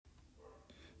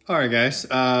All right, guys.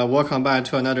 Welcome back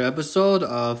to another episode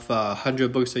of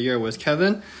 100 Books a Year with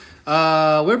Kevin.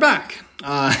 We're back.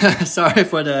 Sorry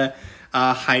for the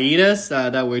hiatus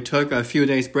that we took a few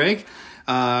days break.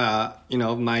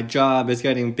 My job is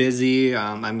getting busy.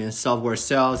 I'm in software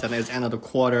sales and it's end of the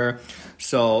quarter.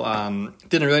 So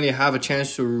didn't really have a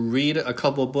chance to read a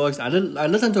couple of books. I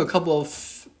listened to a couple of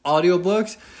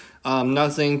audiobooks.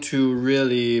 Nothing to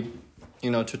really,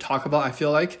 to talk about, I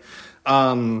feel like.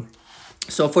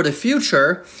 So for the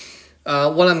future,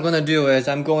 what I'm going to do is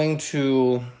I'm going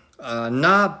to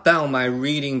not bound my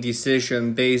reading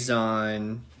decision based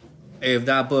on if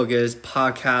that book is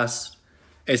podcastable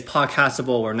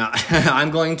or not.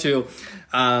 I'm going to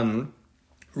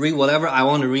read whatever I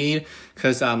want to read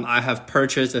because I have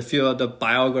purchased a few of the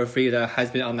biography that has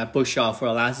been on my bookshelf for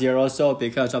the last year or so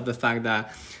because of the fact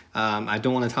that I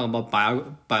don't want to talk about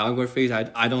biographies.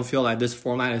 I don't feel like this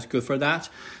format is good for that.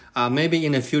 Maybe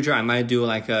in the future I might do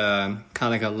like a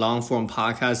kind of like a long form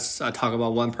podcast. I talk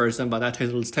about one person, but that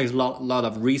takes a lot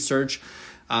of research.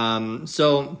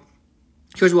 So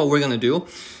here's what we're gonna do.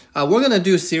 We're gonna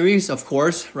do a series, of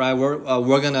course, right?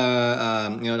 We're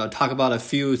gonna talk about a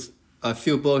few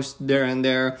books there and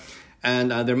there, and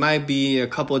there might be a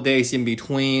couple of days in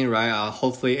between, right?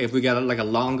 Hopefully, if we get like a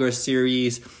longer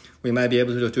series, we might be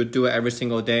able to do it every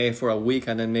single day for a week,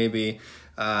 and then maybe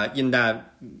in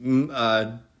that.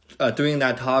 During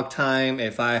that talk time,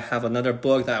 if I have another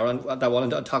book that I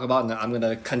want to talk about, then I'm going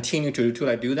to continue to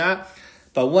do that.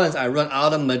 But once I run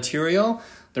out of material,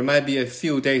 there might be a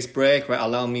few days break, right?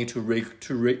 Allow me to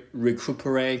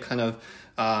recuperate, kind of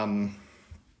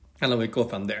we go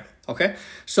from there. Okay.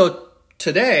 So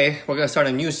today we're going to start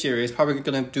a new series. Probably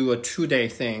going to do a 2-day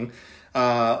thing.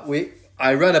 I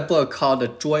read a book called The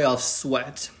Joy of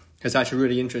Sweat. It's actually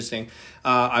really interesting.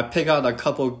 I pick out a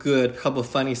couple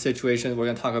funny situations we're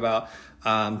going to talk about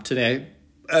today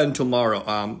and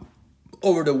tomorrow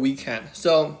over the weekend.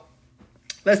 So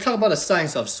let's talk about the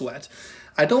science of sweat.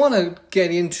 I don't want to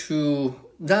get into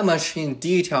that much in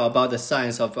detail about the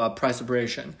science of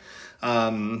perspiration.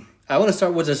 I want to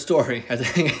start with a story. I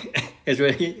think it's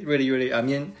really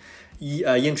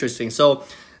interesting. So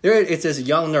there is this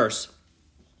young nurse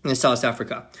in South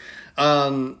Africa.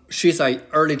 She's like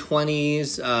early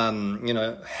 20s,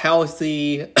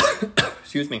 healthy,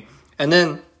 excuse me. And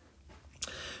then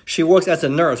she works as a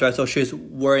nurse, right? So she's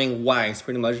wearing whites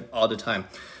pretty much all the time.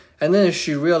 And then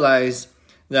she realized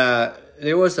that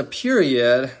there was a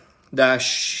period that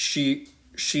she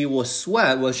will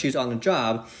sweat while she's on the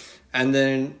job. And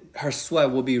then her sweat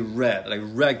will be red, like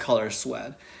red color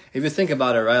sweat. If you think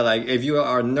about it, right? Like if you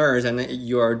are a nurse and then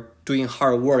you are doing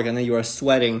hard work and then you are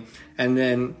sweating and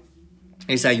then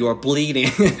it's like you're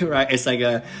bleeding, right? It's like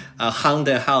a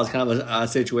haunted house kind of a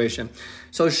situation.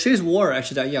 So she's worried.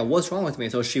 She's like, what's wrong with me?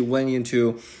 So she went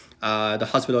into the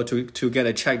hospital to get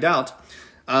it checked out.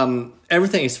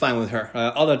 Everything is fine with her.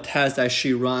 All the tests that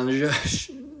she runs,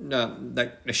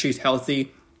 she's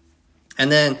healthy.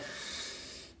 And then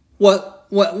what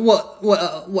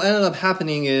ended up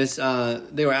happening is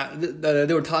they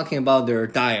were talking about their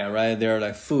diet, right? Their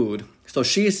like food. So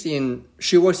she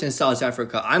works in South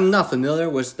Africa. I'm not familiar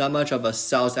with that much of a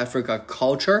South Africa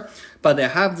culture, but they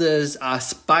have this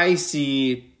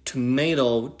spicy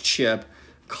tomato chip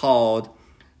called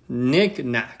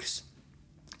knickknacks,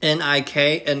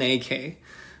 Niknak.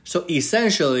 So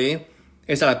essentially,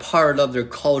 it's like part of their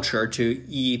culture to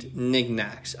eat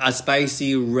knickknacks, a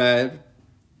spicy red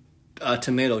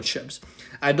tomato chips.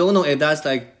 I don't know if that's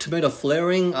like tomato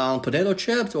flavoring on potato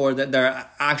chips or that they're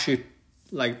actually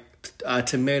like dry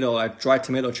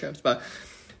tomato chips, but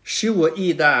she will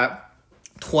eat that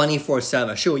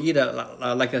 24/7. She will eat it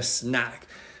like a snack.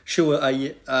 She will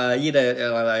eat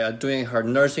it during her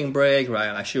nursing break,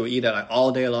 right? Like she will eat it like all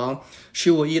day long.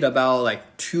 She will eat about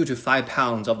like 2 to 5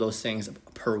 pounds of those things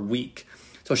per week.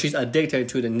 So she's addicted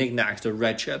to the knickknacks, the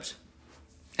red chips,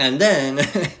 and then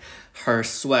her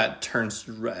sweat turns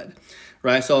red.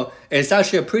 Right, so it's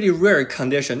actually a pretty rare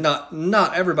condition.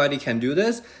 Not everybody can do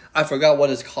this. I forgot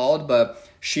what it's called, but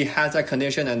she has that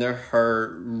condition, and then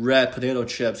her red potato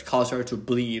chips cause her to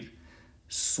bleed,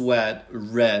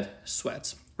 red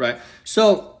sweats. Right,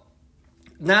 so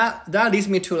that leads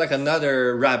me to like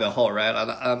another rabbit hole. Right,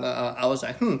 I was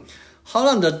like, how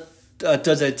long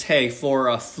does it take for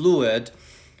a fluid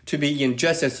to be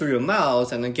ingested through your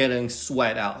mouth and then getting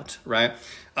sweat out? Right,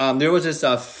 there was this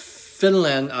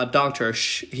Finland doctor.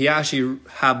 He actually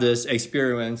had this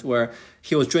experience where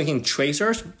he was drinking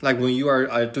tracers, like when you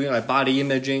are doing like body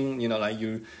imaging, like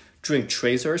you drink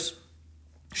tracers.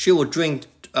 She would drink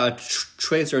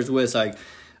tracers with like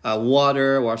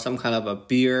water or some kind of a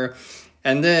beer,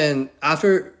 and then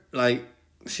after like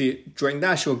during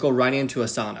that, she will go right into a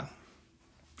sauna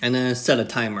and then set a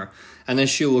timer. And then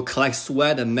she will collect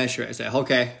sweat and measure it. Say,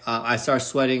 okay, I start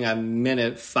sweating at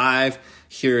minute 5.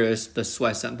 Here is the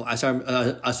sweat sample. I start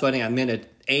sweating at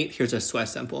minute 8. Here's a sweat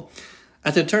sample.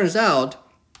 As it turns out,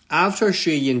 after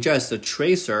she ingests the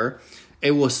tracer,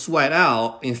 it will sweat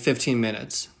out in 15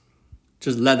 minutes.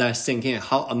 Just let that sink in.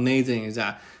 How amazing is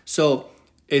that? So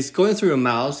it's going through your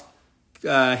mouth,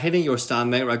 hitting your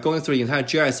stomach, right? Going through the entire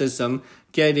GI system,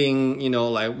 getting,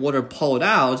 like water pulled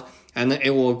out, and then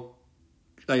it will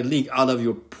like leak out of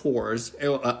your pores. It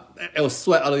will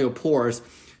sweat out of your pores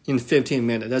in 15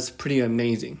 minutes. That's pretty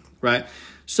amazing, right?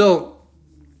 So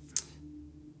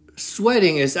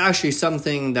sweating is actually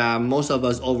something that most of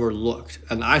us overlooked,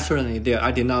 and I certainly did.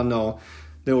 I did not know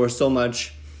there was so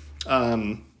much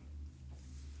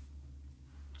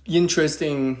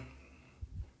interesting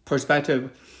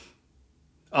perspective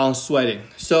on sweating.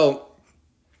 So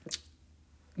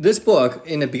this book,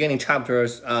 in the beginning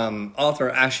chapters, author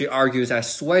actually argues that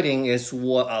sweating is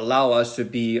what allow us to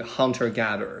be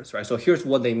hunter-gatherers, right? So here's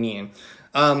what they mean.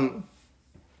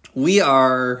 We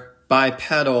are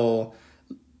bipedalism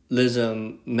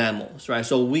mammals, right?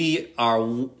 So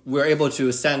we're able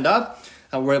to stand up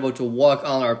and we're able to walk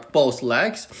on our both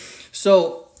legs.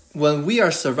 So when we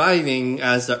are surviving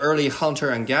as the early hunter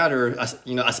and gatherer,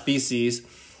 a species,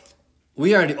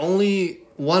 we are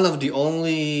one of the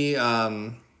only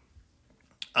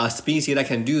species that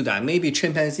can do that. Maybe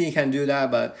chimpanzee can do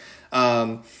that, but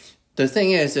the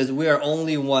thing is we are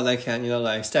only one that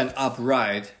can, stand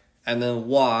upright and then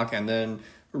walk and then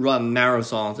run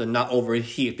marathons and not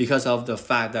overheat because of the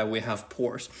fact that we have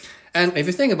pores. And if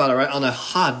you think about it, right, on a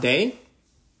hot day,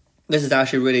 this is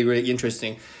actually really, really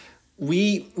interesting.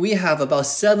 We have about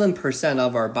 7%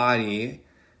 of our body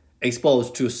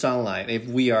exposed to sunlight if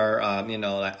we are,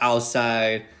 like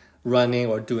outside running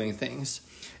or doing things.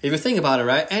 If you think about it,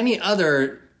 right, any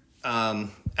other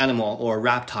animal or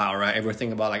reptile, right, if you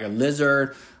think about like a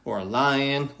lizard or a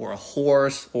lion or a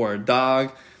horse or a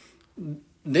dog,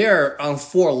 they're on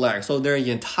 4 legs, so their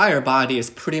entire body is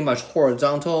pretty much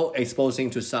horizontal, exposing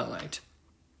to sunlight,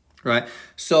 right?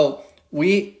 So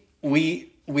we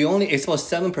only expose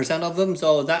 7% of them,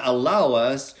 so that allow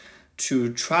us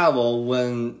to travel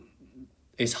when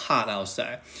it's hot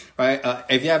outside, right?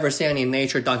 If you ever see any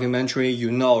nature documentary,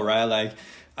 right, like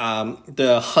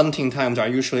the hunting times are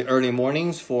usually early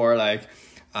mornings for like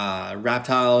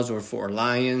reptiles or for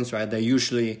lions, right? They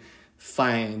usually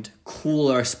find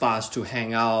cooler spots to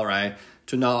hang out, right?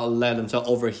 To not let themselves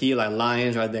overheat like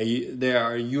lions, right? They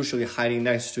are usually hiding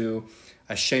next to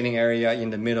a shading area in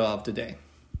the middle of the day,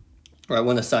 right?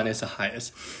 When the sun is the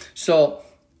highest. So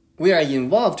we are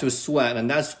involved to sweat, and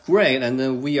that's great. And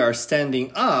then we are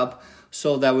standing up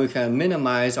so that we can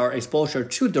minimize our exposure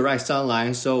to direct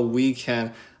sunlight so we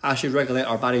can actually regulate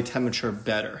our body temperature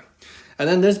better. And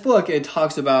then this book, it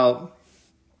talks about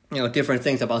different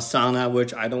things about sauna,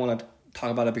 which I don't want to talk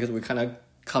about it because we kind of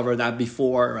covered that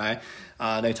before, right?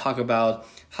 They talk about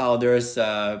how there's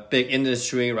a big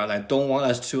industry, right? Like don't want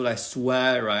us to like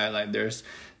sweat, right? Like there's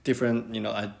different,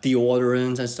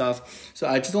 deodorants and stuff. So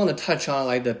I just want to touch on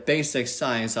like the basic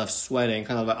science of sweating,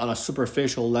 kind of like on a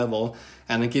superficial level,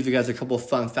 and then give you guys a couple of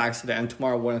fun facts today. And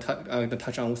tomorrow we're going to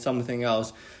touch on something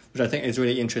else, which I think is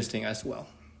really interesting as well.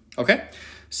 Okay?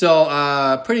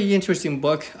 So pretty interesting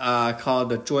book called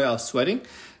The Joy of Sweating.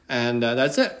 And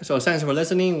that's it. So thanks for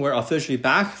listening. We're officially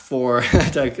back for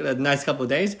the next couple of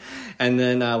days. And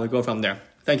then we go from there.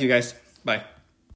 Thank you guys. Bye.